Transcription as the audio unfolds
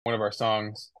one of our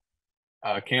songs,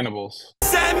 Cannibals.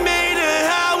 Send me to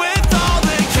hell with all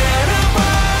the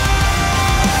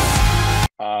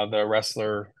cannibals. The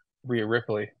wrestler RHEA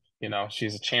Ripley,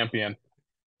 she's a champion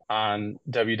on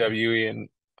WWE, and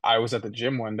I was at the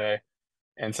gym one day,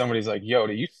 and somebody's like, "Yo,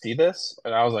 do you see this?"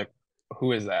 And I was like,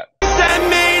 "Who is that?" Send me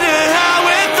to hell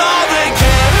with all the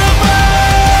cannibals.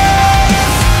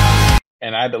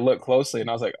 And I had to look closely, and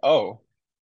I was like, "Oh,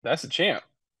 that's the champ."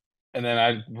 And then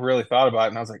I really thought about it,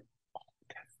 and I was like, "Oh,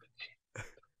 that's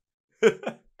the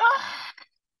champ."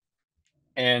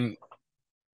 And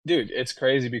dude, it's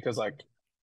crazy because like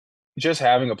just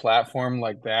having a platform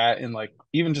like that, and like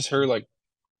even just her like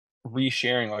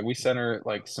resharing, like we sent her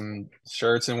like some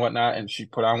shirts and whatnot, and she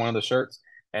put on one of the shirts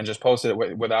and just posted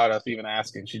it without us even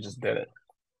asking. She just did it.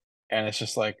 And it's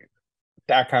just like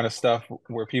that kind of stuff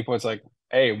where people, it's like,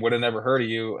 hey, would have never heard of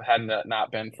you hadn't that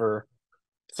not been for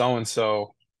so and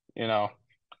so.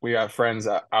 We have friends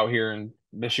out here in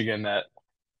Michigan that,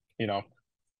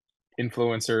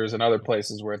 influencers and other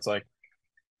places where it's like,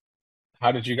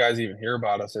 how did you guys even hear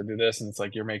about us or do this? And it's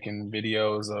like you're making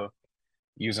videos of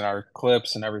using our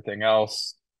clips and everything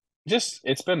else. Just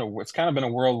it's kind of been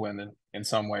a whirlwind in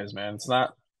some ways, man. It's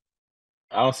not,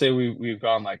 I don't say we've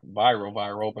gone like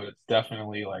viral, but it's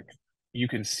definitely like you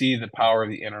can see the power of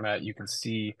the internet. You can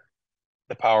see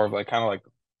the power of like kind of like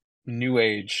new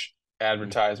age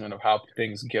advertisement of how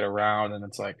things get around, and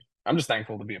it's like I'm just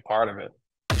thankful to be a part of it.